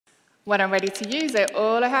When I'm ready to use it,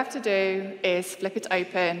 all I have to do is flip it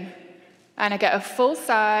open, and I get a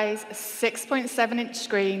full-size 6.7-inch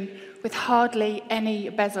screen with hardly any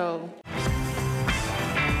bezel.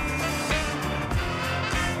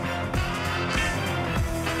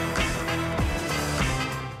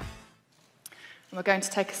 And we're going to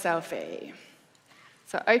take a selfie.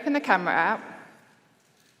 So open the camera app,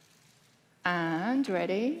 and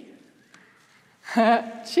ready.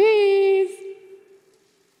 Cheese!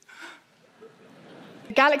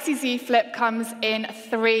 The Galaxy Z Flip comes in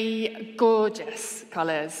 3 gorgeous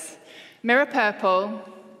colors: mirror purple,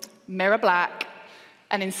 mirror black,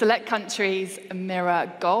 and in select countries,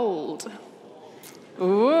 mirror gold.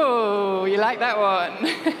 Ooh, you like that one?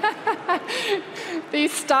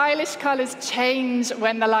 These stylish colors change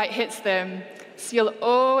when the light hits them, so you'll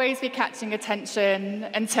always be catching attention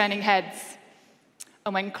and turning heads.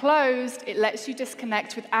 And when closed, it lets you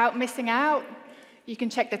disconnect without missing out. You can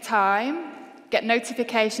check the time, get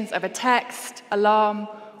notifications of a text, alarm,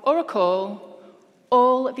 or a call.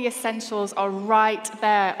 All the essentials are right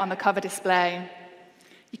there on the cover display.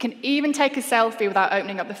 You can even take a selfie without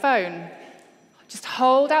opening up the phone. Just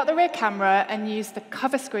hold out the rear camera and use the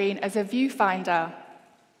cover screen as a viewfinder.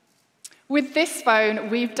 With this phone,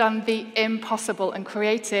 we've done the impossible and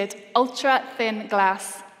created ultra-thin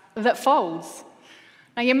glass that folds.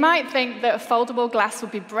 Now, you might think that foldable glass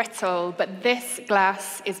would be brittle, but this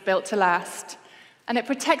glass is built to last, and it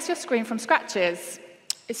protects your screen from scratches.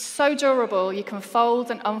 It's so durable, you can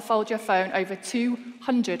fold and unfold your phone over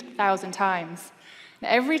 200,000 times. Now,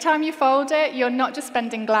 every time you fold it, you're not just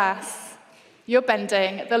bending glass, you're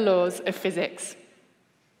bending the laws of physics.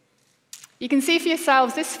 You can see for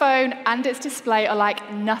yourselves, this phone and its display are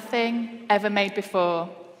like nothing ever made before.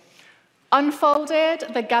 Unfolded,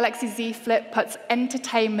 the Galaxy Z Flip puts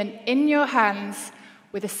entertainment in your hands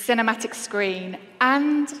with a cinematic screen,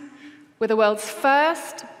 and with the world's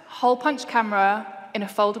first hole-punch camera in a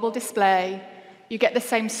foldable display, you get the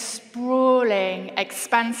same sprawling,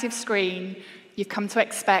 expansive screen you've come to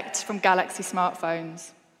expect from Galaxy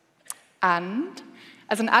smartphones. And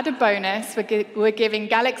as an added bonus, we're giving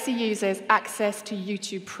Galaxy users access to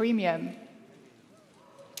YouTube Premium.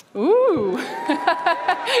 Ooh!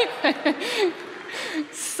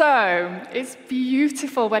 So, it's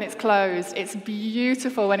beautiful when it's closed, it's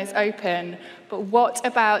beautiful when it's open, but what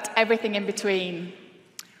about everything in between?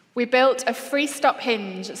 We built a free-stop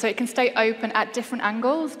hinge so it can stay open at different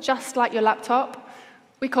angles, just like your laptop.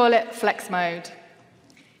 We call it Flex Mode.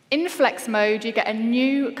 In Flex Mode, you get a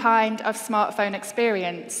new kind of smartphone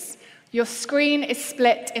experience. Your screen is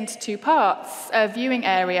split into 2 parts, a viewing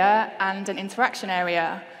area and an interaction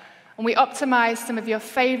area. And we optimize some of your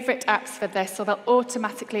favorite apps for this, so they'll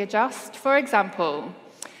automatically adjust. For example,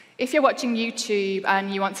 if you're watching YouTube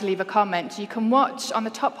and you want to leave a comment, you can watch on the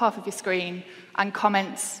top half of your screen and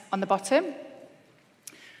comment on the bottom.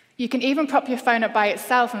 You can even prop your phone up by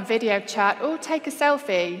itself and video chat or take a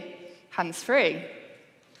selfie, hands-free.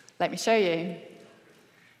 Let me show you.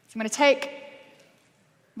 So I'm going to take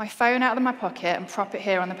my phone out of my pocket and prop it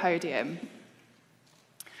here on the podium.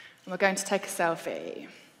 And we're going to take a selfie.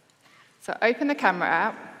 So open the camera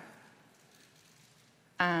app,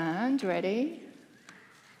 and ready.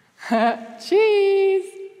 Cheese!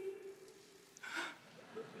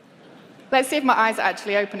 Let's see if my eyes are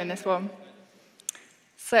actually open in this one.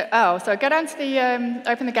 So go down to the,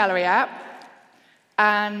 open the gallery app,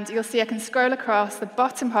 and you'll see I can scroll across the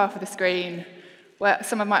bottom half of the screen where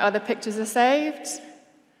some of my other pictures are saved.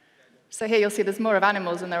 So here you'll see there's more of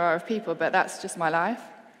animals than there are of people, but that's just my life.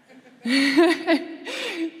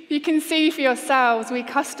 You can see for yourselves, we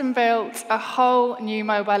custom-built a whole new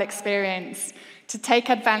mobile experience to take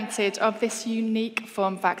advantage of this unique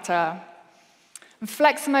form factor. And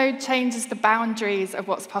Flex Mode changes the boundaries of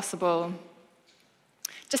what's possible.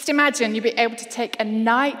 Just imagine you'd be able to take a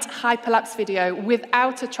night hyperlapse video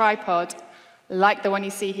without a tripod, like the one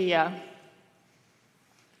you see here.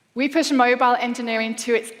 We push mobile engineering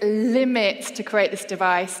to its limits to create this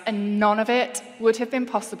device, and none of it would have been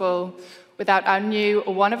possible without our new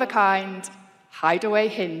one-of-a-kind hideaway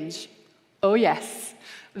hinge. Oh yes,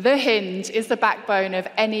 the hinge is the backbone of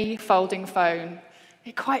any folding phone.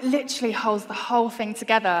 It quite literally holds the whole thing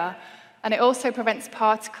together, and it also prevents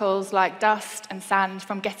particles like dust and sand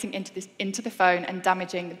from getting into the phone and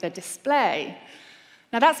damaging the display.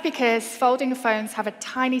 Now that's because folding phones have a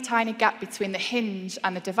tiny, tiny gap between the hinge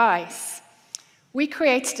and the device. We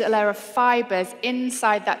created a layer of fibers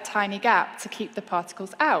inside that tiny gap to keep the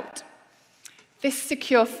particles out. This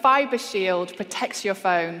secure fiber shield protects your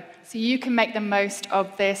phone, so you can make the most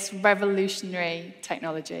of this revolutionary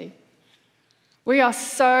technology. We are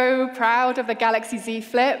so proud of the Galaxy Z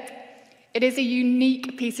Flip. It is a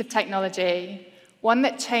unique piece of technology, one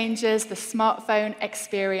that changes the smartphone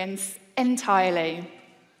experience entirely.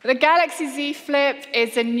 The Galaxy Z Flip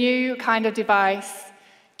is a new kind of device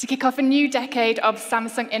to kick off a new decade of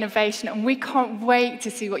Samsung innovation, and we can't wait to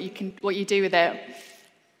see what you do with it.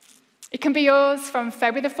 It can be yours from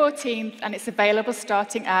February the 14th, and it's available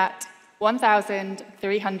starting at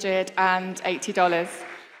 $1,380.